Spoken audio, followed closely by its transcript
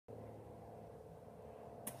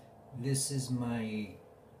This is my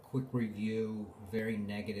quick review, very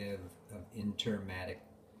negative, of Intermatic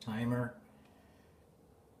timer.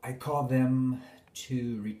 I called them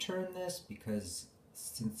to return this because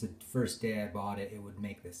since the first day I bought it, it would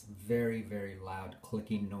make this very, very loud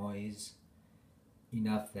clicking noise,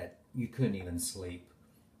 enough that you couldn't even sleep.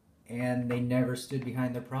 And they never stood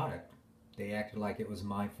behind their product. They acted like it was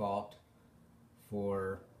my fault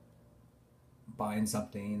for buying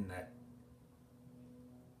something that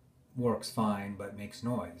works fine but makes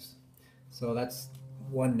noise. So that's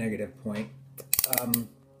one negative point.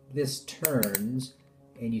 This turns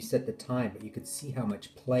and you set the time, but you could see how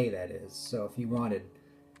much play that is. So if you wanted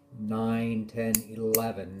 9, 10,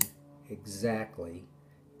 11 exactly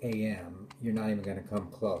AM, you're not even going to come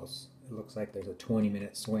close. It looks like there's a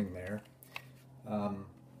 20-minute swing there.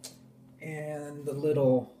 And the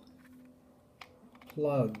little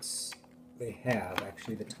plugs they have,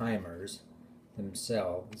 actually the timers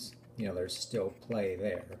themselves, there's still play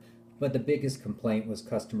there. But the biggest complaint was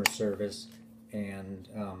customer service and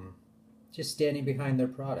just standing behind their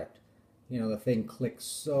product. The thing clicks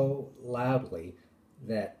so loudly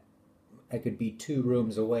that I could be 2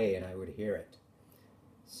 rooms away and I would hear it.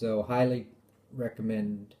 So highly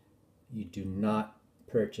recommend you do not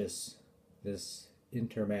purchase this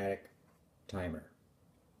Intermatic timer.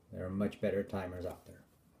 There are much better timers out there.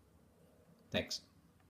 Thanks.